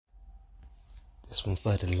This one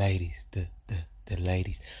for the ladies. The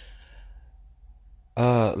ladies.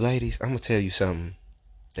 Ladies, I'm gonna tell you something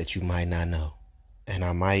that you might not know. And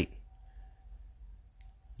I might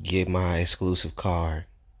get my exclusive card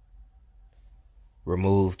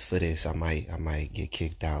removed for this. I might get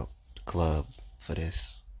kicked out the club for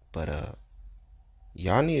this. But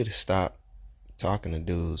y'all need to stop talking to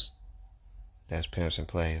dudes that's pimps and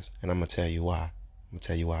players. And I'm gonna tell you why.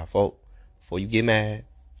 Folk, before you get mad,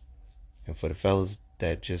 and for the fellas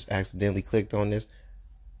that just accidentally clicked on this,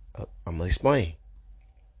 I'm gonna explain.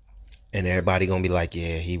 And everybody gonna be like,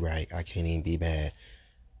 yeah, he right. I can't even be mad.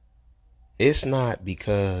 It's not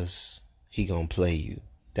because he gonna play you.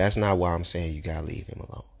 That's not why I'm saying you gotta leave him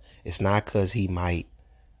alone. It's not because he might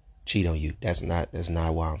cheat on you. That's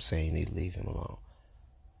not why I'm saying you need to leave him alone.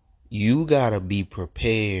 You gotta be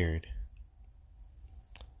prepared.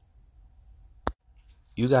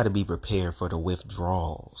 You gotta be prepared for the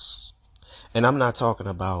withdrawals. And I'm not talking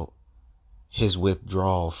about his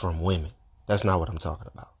withdrawal from women. That's not what I'm talking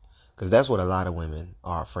about. Because that's what a lot of women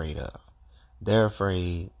are afraid of. They're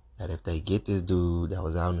afraid that if they get this dude that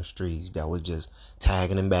was out in the streets, that was just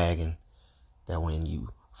tagging and bagging, that when you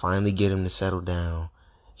finally get him to settle down,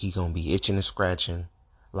 he gonna be itching and scratching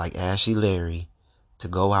like Ashley Larry to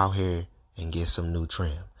go out here and get some new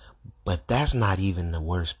trim. But that's not even the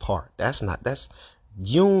worst part. You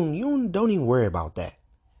don't even worry about that.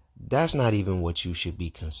 That's not even what you should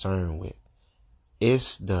be concerned with.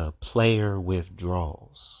 It's the player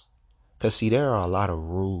withdrawals. Because, see, there are a lot of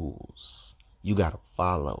rules you got to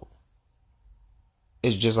follow.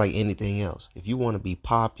 It's just like anything else. If you want to be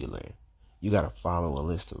popular, you got to follow a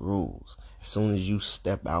list of rules. As soon as you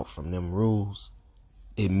step out from them rules,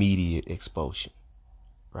 immediate expulsion,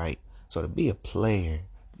 right? So to be a player,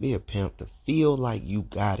 to be a pimp, to feel like you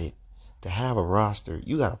got it, to have a roster,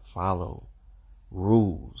 you got to follow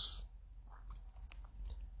rules.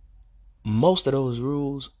 Most of those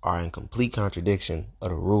rules are in complete contradiction of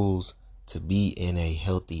the rules to be in a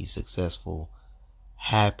healthy, successful,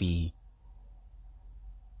 happy,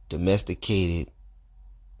 domesticated,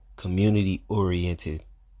 community-oriented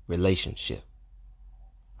relationship.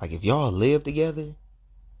 Like if y'all live together,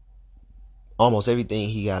 almost everything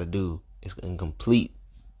he got to do is in complete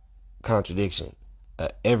contradiction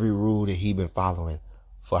of every rule that he been following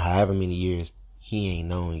for however many years he ain't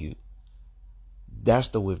known you. That's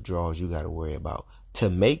the withdrawals you got to worry about. To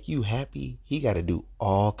make you happy, he got to do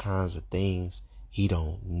all kinds of things he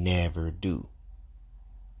don't never do.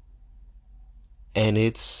 And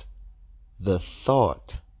it's the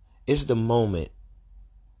thought, it's the moment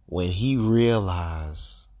when he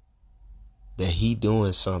realizes that he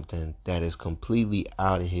doing something that is completely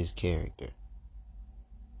out of his character.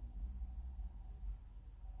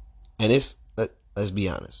 And let's be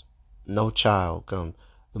honest, no child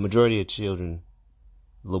the majority of children,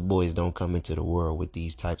 little boys don't come into the world with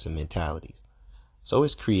these types of mentalities. So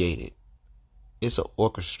it's created. It's an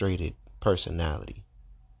orchestrated personality.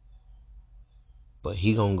 But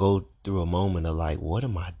he gonna go through a moment of like, what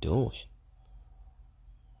am I doing?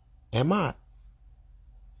 Am I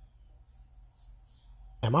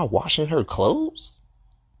washing her clothes?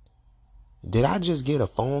 Did I just get a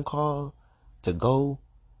phone call to go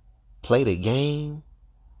play the game?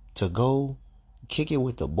 To go kick it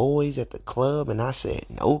with the boys at the club? And I said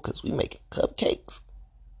no, because we making cupcakes.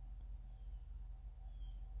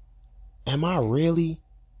 Am I really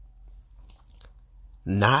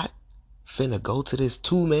not finna go to this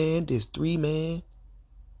 2-man, this 3-man,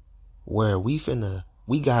 where we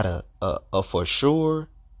got a for sure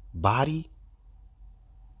body,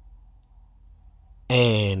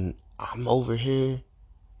 and I'm over here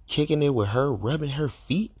kicking it with her, rubbing her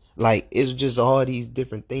feet? Like, it's just all these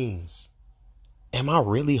different things. Am I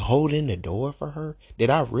really holding the door for her? Did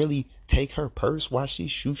I really take her purse while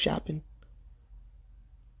she's shoe shopping?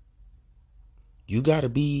 You gotta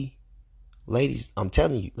be, ladies, I'm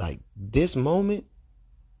telling you, like, this moment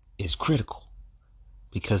is critical.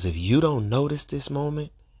 Because if you don't notice this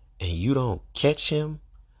moment and you don't catch him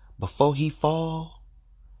before he fall,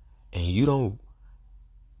 and you don't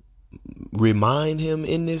remind him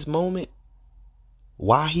in this moment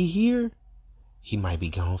why he here, he might be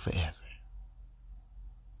gone forever.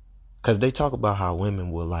 Because they talk about how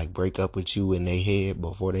women will like break up with you in their head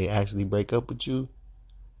before they actually break up with you.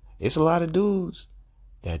 It's a lot of dudes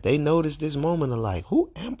that they notice this moment of like,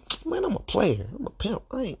 man, I'm a player. I'm a pimp.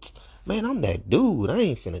 I'm that dude. I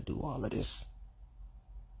ain't finna do all of this.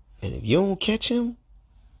 And if you don't catch him,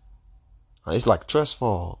 it's like a trust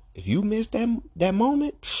fall. If you miss that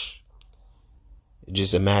moment,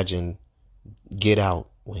 just imagine Get Out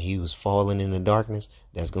when he was falling in the darkness.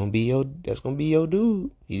 That's gonna be your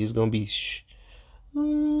dude. He just gonna be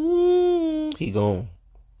He gone.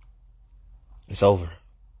 It's over.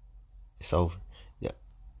 It's over. Yeah.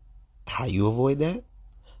 How you avoid that?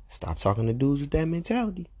 Stop talking to dudes with that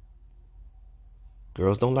mentality.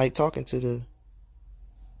 Girls don't like talking to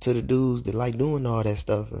the dudes that like doing all that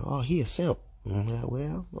stuff. Oh, he a simp.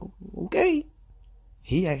 Well, okay.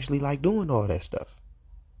 He actually like doing all that stuff.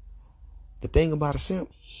 The thing about a simp,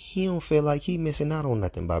 he don't feel like he missing out on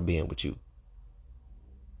nothing by being with you.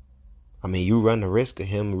 I mean, you run the risk of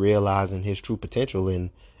him realizing his true potential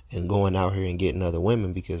and going out here and getting other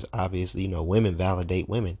women, because obviously, women validate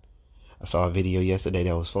women. I saw a video yesterday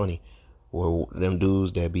that was funny, where them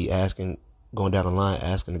dudes that be asking, going down the line,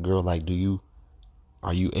 asking the girl, like,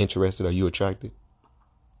 are you interested? Are you attracted?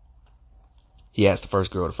 He asked the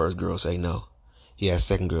first girl say no. He asked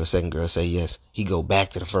second girl say yes. He go back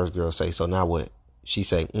to the first girl, say, so now what? She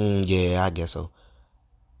say, yeah, I guess so.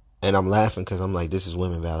 And I'm laughing because I'm like, this is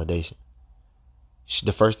women validation.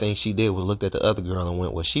 The first thing she did was looked at the other girl and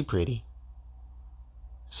went, was she pretty?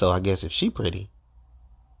 So I guess if she pretty,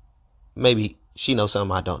 maybe she knows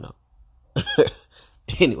something I don't know.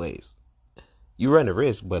 Anyways, you run the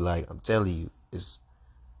risk, but like I'm telling you, it's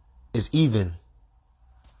even.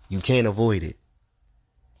 You can't avoid it.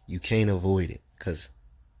 You can't avoid it, because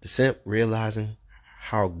the simp realizing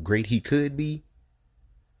how great he could be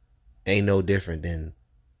ain't no different than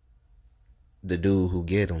the dude who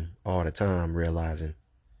get him all the time realizing,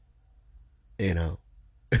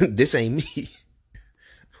 this ain't me.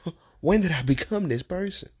 When did I become this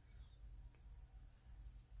person?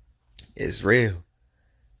 It's real.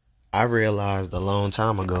 I realized a long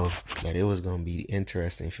time ago that it was going to be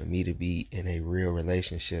interesting for me to be in a real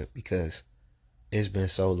relationship, because it's been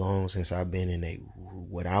so long since I've been in a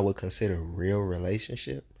what I would consider real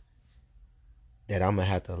relationship, that I'm going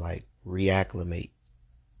to have to like reacclimate.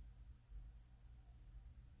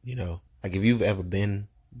 Like if you've ever been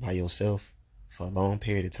by yourself for a long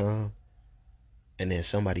period of time, and then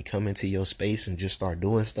somebody come into your space and just start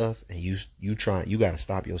doing stuff, and you got to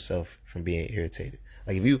stop yourself from being irritated.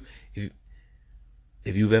 Like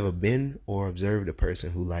if you've ever been or observed a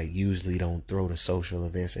person who like usually don't throw the social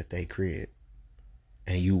events at they crib,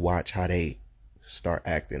 and you watch how they start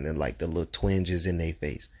acting and like the little twinges in their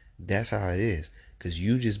face, that's how it is, because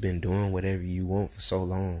you just been doing whatever you want for so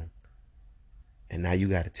long, and now you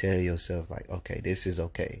got to tell yourself like, okay, this is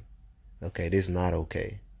okay, this is not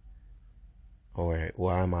okay, or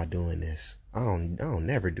why am I doing this? I don't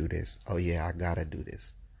never do this. Oh yeah, I gotta do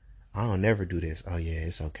this. I don't never do this. Oh yeah,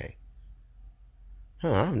 it's okay.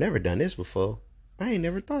 I've never done this before. I ain't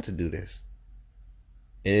never thought to do this.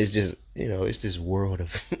 And it's just, it's this world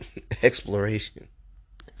of exploration.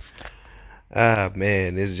 Ah,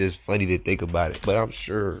 man, it's just funny to think about it. But I'm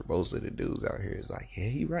sure most of the dudes out here is like, yeah,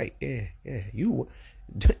 he right. Yeah, yeah.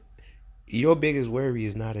 Your biggest worry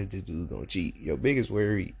is not that this dude gonna cheat. Your biggest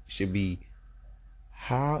worry should be,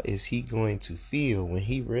 how is he going to feel when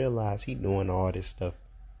he realizes he doing all this stuff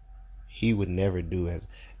he would never do and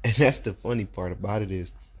that's the funny part about it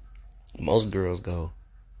is, most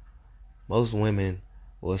women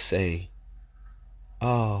will say,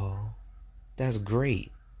 oh, that's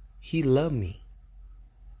great. He loved me.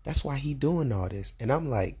 That's why he doing all this. And I'm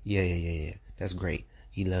like, yeah. That's great.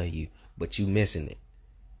 He love you. But you missing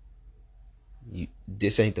it.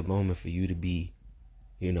 This ain't the moment for you to be,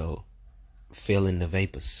 feeling the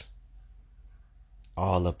vapors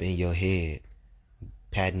all up in your head,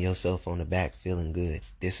 patting yourself on the back, feeling good.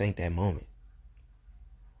 This ain't that moment.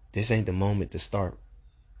 This ain't the moment to start,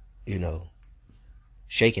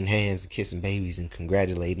 shaking hands and kissing babies and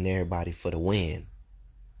congratulating everybody for the win.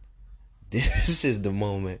 This is the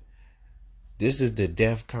moment. This is the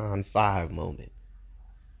DEFCON 5 moment.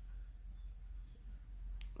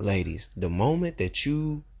 Ladies, the moment that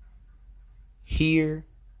you hear,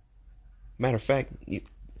 matter of fact,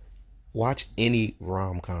 watch any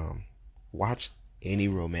rom-com, watch any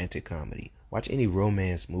romantic comedy, watch any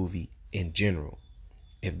romance movie in general.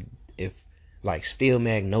 If like Steel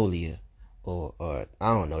Magnolia or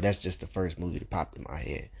I don't know, that's just the first movie that popped in my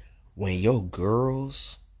head. When your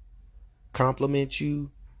girls compliment you,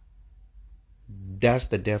 that's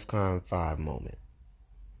the DEFCON 5 moment.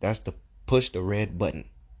 That's the push the red button,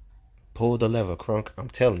 pull the lever, crunk. I'm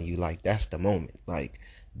telling you, like, that's the moment. Like,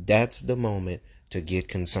 that's the moment to get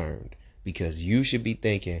concerned, because you should be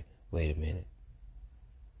thinking, wait a minute,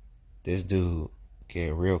 this dude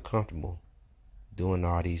get real comfortable doing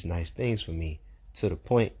all these nice things for me, to the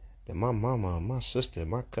point that my mama, my sister,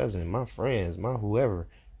 my cousin, my friends, my whoever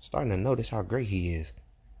starting to notice how great he is.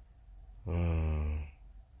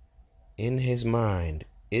 In his mind,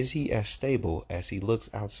 is he as stable as he looks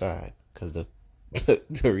outside? Because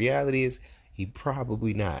the reality is, He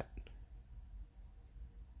probably not.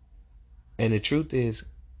 And the truth is,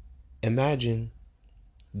 imagine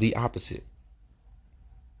the opposite.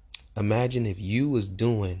 Imagine if you was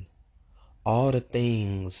doing all the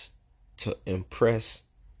things to impress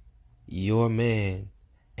your man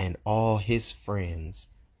and all his friends.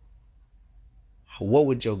 What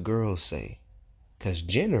would your girls say? Because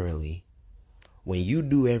generally, when you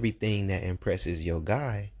do everything that impresses your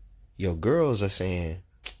guy, your girls are saying,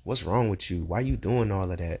 what's wrong with you? Why you doing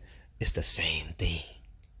all of that? It's the same thing.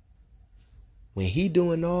 When he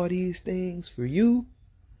doing all these things for you,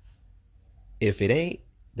 if it ain't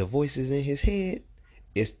the voices in his head,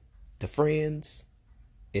 it's the friends,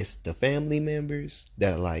 it's the family members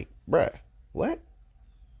that are like, bruh, what?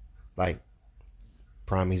 Like,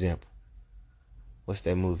 prime example. What's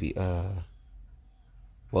that movie?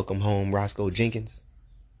 Welcome Home, Roscoe Jenkins.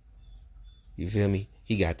 You feel me?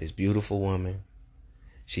 He got this beautiful woman.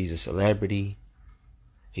 She's a celebrity.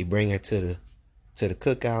 He bring her to the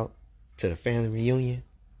cookout, to the family reunion.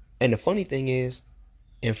 And the funny thing is,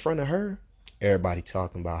 in front of her, everybody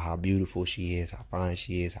talking about how beautiful she is, how fine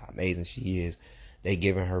she is, how amazing she is. They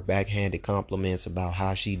giving her backhanded compliments about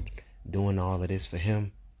how she doing all of this for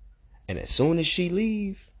him. And as soon as she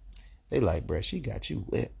leave, they like, bruh, she got you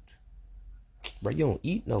whipped. Bruh, you don't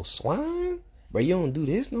eat no swine? Bruh, you don't do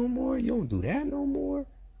this no more? You don't do that no more?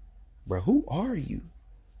 Bruh, who are you?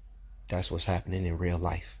 That's what's happening in real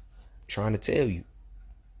life. I'm trying to tell you.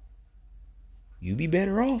 You be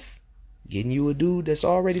better off getting you a dude that's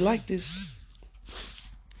already like this.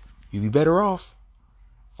 You be better off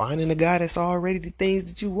finding a guy that's already the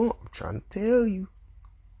things that you want. I'm trying to tell you.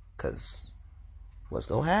 Because what's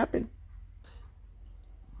going to happen?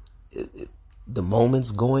 The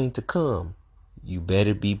moment's going to come. You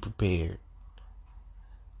better be prepared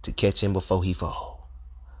to catch him before he fall.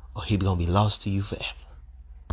 Or he going to be lost to you forever.